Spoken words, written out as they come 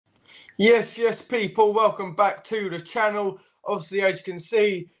Yes, people, welcome back to the channel. Obviously, as you can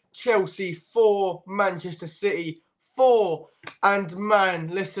see, Chelsea 4, Manchester City 4. And man,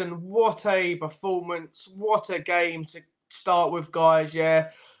 listen, what a performance, what a game to start with, guys, yeah.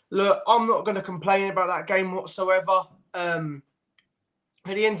 Look, I'm not going to complain about that game whatsoever. At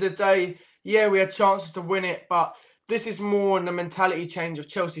the end of the day, yeah, we had chances to win it, but this is more in the mentality change of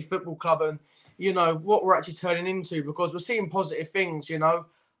Chelsea Football Club and, what we're actually turning into, because we're seeing positive things,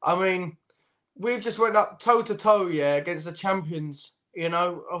 I mean, we've just went up toe to toe, yeah, against the champions,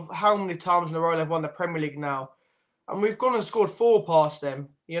 of how many times in a row they've won the Premier League now. And we've gone and scored 4 past them,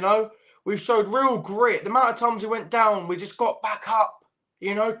 We've showed real grit. The amount of times we went down, we just got back up,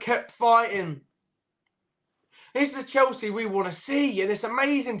 kept fighting. This is the Chelsea we want to see, and it's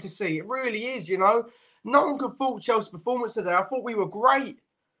amazing to see. It really is, No one could fault Chelsea's performance today. I thought we were great.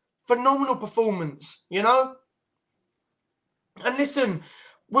 Phenomenal performance, And listen,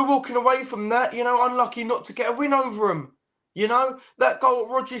 we're walking away from that, unlucky not to get a win over them. That goal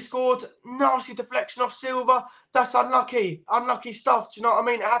Rodri scored, nasty deflection off Silva. That's unlucky. Unlucky stuff. Do you know what I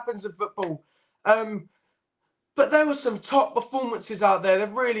mean? It happens in football. But there were some top performances out there. There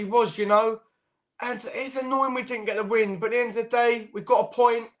really was, And it's annoying we didn't get the win. But at the end of the day, we got a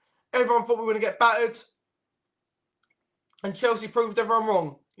point. Everyone thought we were going to get battered. And Chelsea proved everyone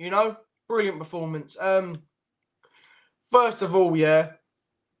wrong, Brilliant performance. First of all, yeah,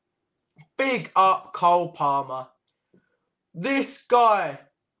 big up Cole Palmer. This guy,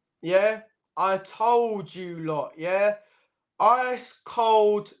 yeah, I told you lot, yeah. Ice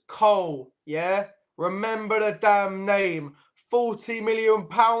cold Cole, yeah. Remember the damn name. £40 million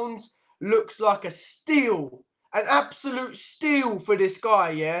looks like a steal. An absolute steal for this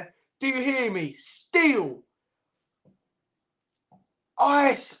guy, yeah. Do you hear me? Steal.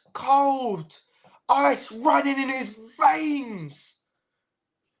 Ice cold. Ice running in his veins.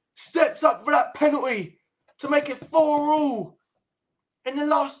 Steps up for that penalty to make it 4-4 in the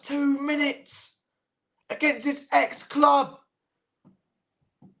last 2 minutes against his ex-club.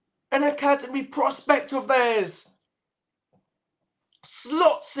 An academy prospect of theirs.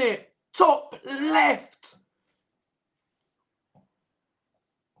 Slots it top left.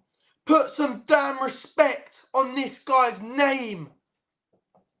 Put some damn respect on this guy's name.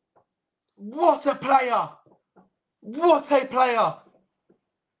 What a player. What a player.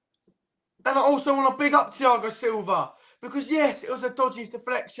 And I also want to big up Thiago Silva. Because yes, it was a dodgy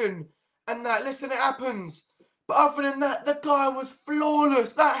deflection. And that, listen, it happens. But other than that, the guy was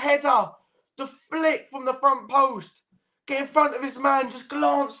flawless. That header, the flick from the front post, get in front of his man, just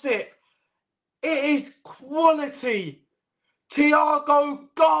glanced it. It is quality. Thiago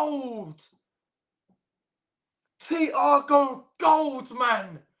Gold. Thiago Gold,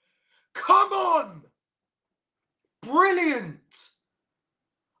 man. Come on. Brilliant.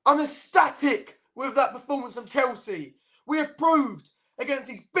 I'm ecstatic with that performance of Chelsea. We have proved against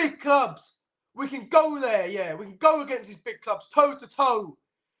these big clubs we can go there, yeah. We can go against these big clubs toe to toe.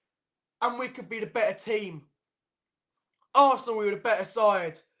 And we could be the better team. Arsenal, we were the better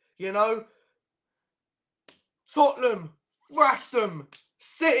side, Tottenham, thrashed them.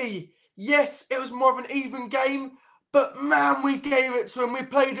 City, yes, it was more of an even game. But man, we gave it to them. We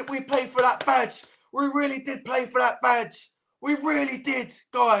played for that badge. We really did play for that badge. We really did,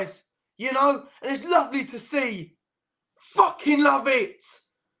 guys. And it's lovely to see. Fucking love it.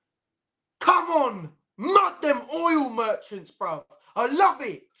 Come on. Mud them oil merchants, bruv. I love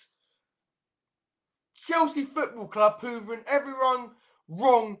it. Chelsea Football Club proving everyone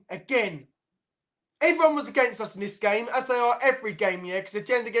wrong again. Everyone was against us in this game, as they are every game, yeah, because the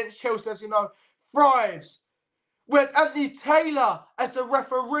agenda against Chelsea, as you know, thrives. We had Anthony Taylor as the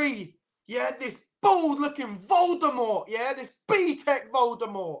referee, yeah, this bald-looking Voldemort, yeah, this B-Tech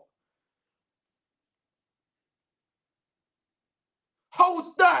Voldemort.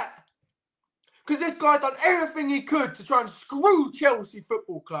 Hold that! Because this guy done everything he could to try and screw Chelsea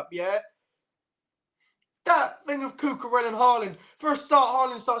Football Club, yeah? That thing of Cucurella and Haaland, for a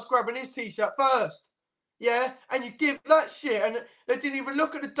start, Haaland starts grabbing his t-shirt first. Yeah? And you give that shit, and they didn't even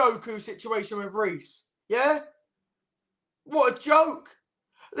look at the Doku situation with Reece. Yeah? What a joke.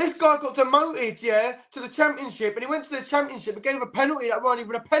 This guy got demoted, yeah, to the Championship, and he went to the Championship and gave a penalty that wasn't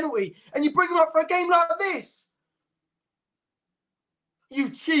even a penalty, and you bring him up for a game like this? You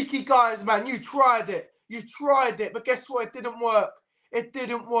cheeky guys, man, you tried it. You tried it, but guess what? It didn't work. It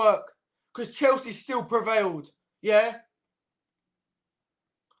didn't work, because Chelsea still prevailed, yeah?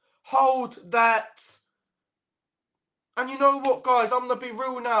 Hold that. And you know what, guys? I'm going to be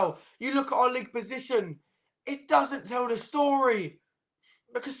real now. You look at our league position. It doesn't tell the story.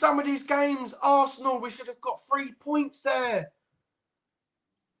 Because some of these games, Arsenal, we should have got 3 points there.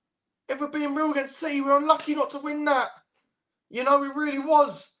 If we're being real against City, we're unlucky not to win that. You know, we really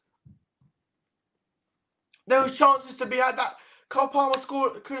was. There was chances to be had. That Cole Palmer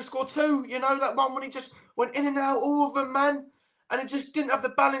could have scored 2. You know, that one when he just went in and out, all of them, man. And he just didn't have the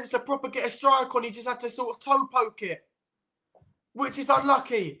balance to proper get a strike on. He just had to sort of toe poke it, which is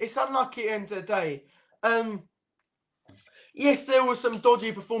unlucky. It's unlucky at the end of the day. Yes, there were some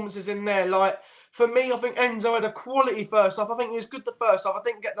dodgy performances in there. Like, for me, I think Enzo had a quality first half. I think he was good the first half. I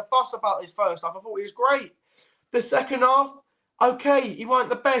didn't get the fuss about his first half. I thought he was great. The second half, okay, he weren't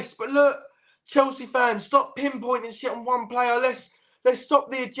the best. But look, Chelsea fans, stop pinpointing shit on one player. Let's stop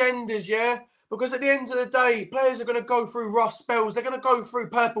the agendas, yeah? Because at the end of the day, players are going to go through rough spells. They're going to go through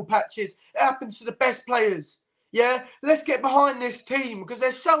purple patches. It happens to the best players, yeah? Let's get behind this team because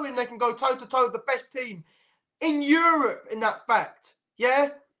they're showing they can go toe-to-toe with the best team in Europe, in that fact, yeah?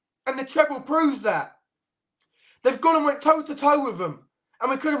 And the treble proves that. They've gone and went toe-to-toe with them. And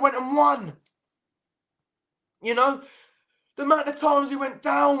we could have went and won. You know? The amount of times he went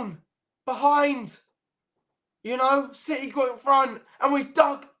down, behind. You know? City got in front. And we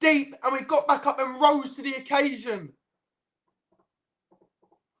dug deep. And we got back up and rose to the occasion.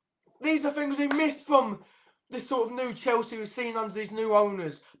 These are things we missed from this sort of new Chelsea we've seen under these new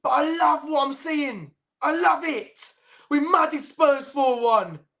owners. But I love what I'm seeing. I love it. We mudded Spurs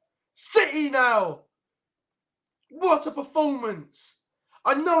 4-1. City now. What a performance.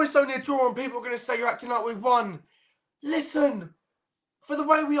 I know it's only a draw and people are going to say you're acting like we've won. Listen, for the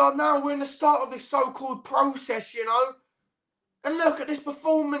way we are now, we're in the start of this so-called process, you know. And look at this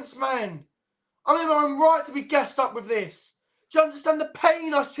performance, man. I mean, I'm right to be gassed up with this. Do you understand the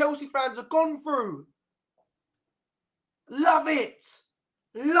pain us Chelsea fans have gone through? Love it.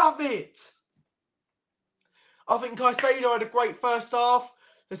 Love it. I think Caicedo had a great first half.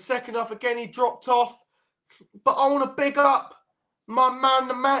 The second half, again, he dropped off. But I want to big up my man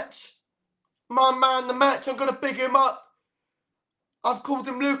the match. My man the match. I'm going to big him up. I've called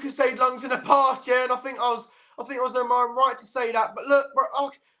him Lucas Aidlungs in the past, yeah, and I think I was in my right to say that. But look,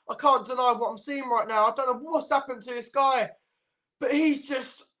 bro, I can't deny what I'm seeing right now. I don't know what's happened to this guy, but he's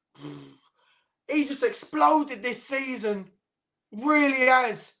just exploded this season. Really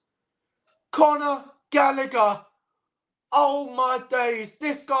has. Conor Gallagher. Oh my days.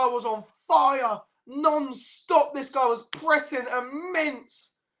 This guy was on fire. Non-stop. This guy was pressing immense.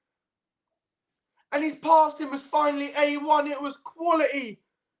 And his passing was finally A1. It was quality.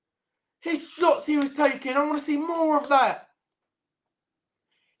 His shots he was taking, I want to see more of that.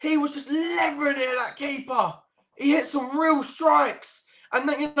 He was just levering it at that keeper. He hit some real strikes. And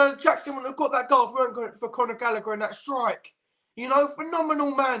then, you know, Jackson wouldn't have got that goal if we weren't going for Conor Gallagher and that strike. You know,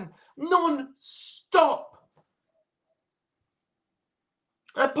 phenomenal, man. Non-stop.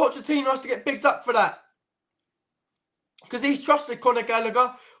 And Pochettino has to get bigged up for that. Because he's trusted Conor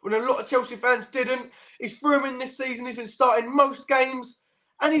Gallagher when a lot of Chelsea fans didn't. He's threw him in this season. He's been starting most games.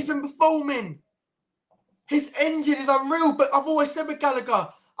 And he's been performing. His engine is unreal. But I've always said with Gallagher,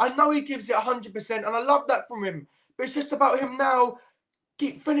 I know he gives it 100%. And I love that from him. But it's just about him now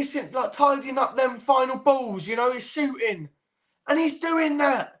keep finishing, like tidying up them final balls. You know, he's shooting. And he's doing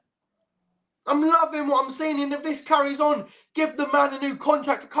that. I'm loving what I'm seeing. And if this carries on, give the man a new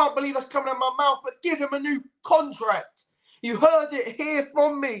contract. I can't believe that's coming out of my mouth. But give him a new contract. You heard it here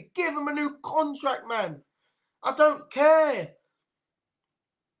from me. Give him a new contract, man. I don't care.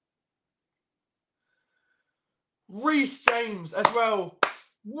 Reece James as well.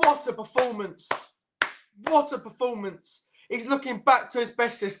 What a performance. What a performance. He's looking back to his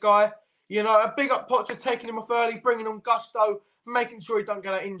best, this guy. You know, a big up Potter taking him off early, bringing on Gusto, making sure he don't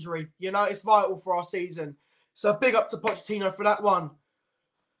get an injury. You know, it's vital for our season. So big up to Pochettino for that one.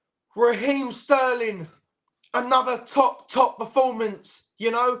 Raheem Sterling. Another top performance.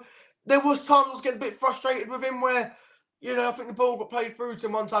 You know, there was times I was getting a bit frustrated with him where, you know, I think the ball got played through to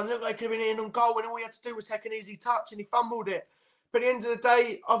him one time. It looked like he could have been in on goal and all he had to do was take an easy touch and he fumbled it. But at the end of the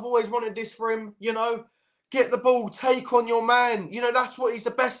day, I've always wanted this for him, you know. Get the ball, take on your man. You know, that's what he's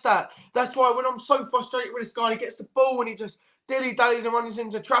the best at. That's why when I'm so frustrated with this guy, he gets the ball and he just dilly-dallies and runs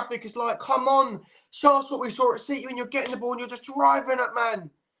into traffic. It's like, come on, show us what we saw at City when you're getting the ball and you're just driving it, man.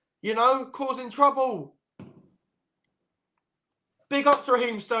 You know, causing trouble. Big up to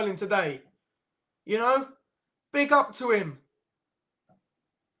Raheem Sterling today. You know, big up to him.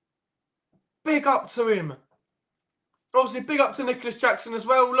 Big up to him. Obviously, big up to Nicholas Jackson as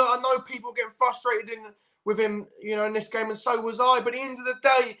well. Look, I know people getting frustrated with him, you know, in this game, and so was I. But at the end of the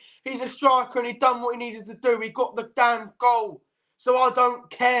day, he's a striker and he done what he needed to do. He got the damn goal. So I don't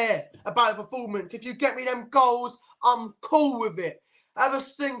care about the performance. If you get me them goals, I'm cool with it. Have a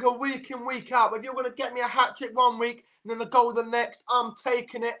stinker week in, week out. If you're going to get me a hat-trick one week and then the goal the next, I'm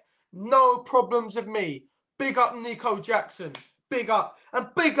taking it. No problems with me. Big up Nico Jackson. Big up. And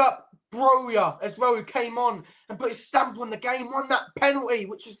big up Broja as well, who came on and put his stamp on the game, won that penalty,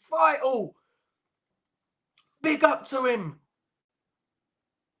 which is vital. Big up to him.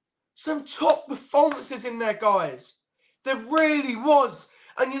 Some top performances in there, guys. There really was.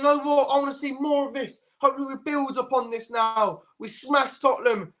 And you know what? I want to see more of this. Hopefully we build upon this now. We smash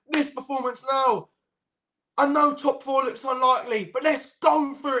Tottenham. This performance now. I know top 4 looks unlikely, but let's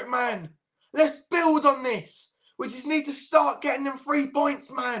go for it, man. Let's build on this. We just need to start getting them 3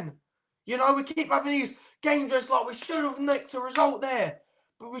 points, man. You know, we keep having these games where it's like we should have nicked a result there,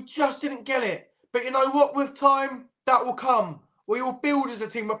 but we just didn't get it. But you know what? With time, that will come. We will build as a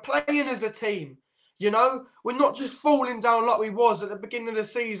team. We're playing as a team. You know, we're not just falling down like we was at the beginning of the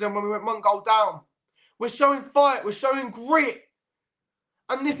season when we went 1 goal down. We're showing fight. We're showing grit.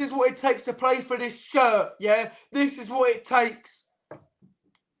 And this is what it takes to play for this shirt, yeah? This is what it takes.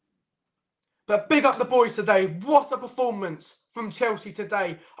 But big up the boys today. What a performance from Chelsea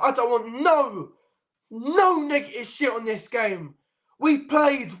today. I don't want no negative shit on this game. We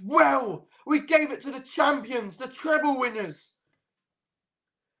played well. We gave it to the champions, the treble winners.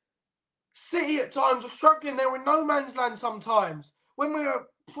 City at times were struggling. They were in no man's land sometimes. When we were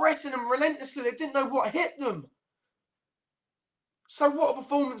pressing them relentlessly, they didn't know what hit them. So what a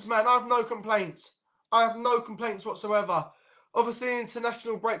performance, man. I have no complaints. I have no complaints whatsoever. Obviously,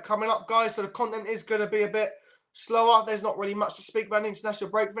 international break coming up, guys, so the content is going to be a bit slower. There's not really much to speak about an international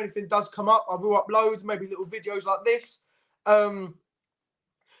break. If anything does come up, I will upload maybe little videos like this.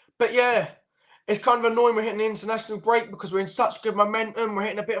 But yeah, it's kind of annoying we're hitting the international break because we're in such good momentum. We're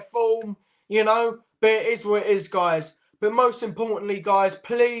hitting a bit of form, you know. But it is what it is, guys. But most importantly, guys,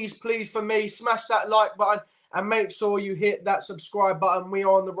 please, please, for me, smash that like button and make sure you hit that subscribe button. We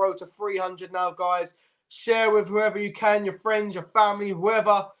are on the road to 300 now, guys. Share with whoever you can, your friends, your family,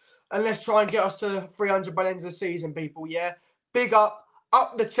 whoever. And let's try and get us to 300 by the end of the season, people, yeah? Big up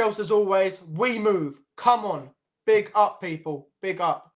the Chelsea as always. We move. Come on. Big up, people. Big up.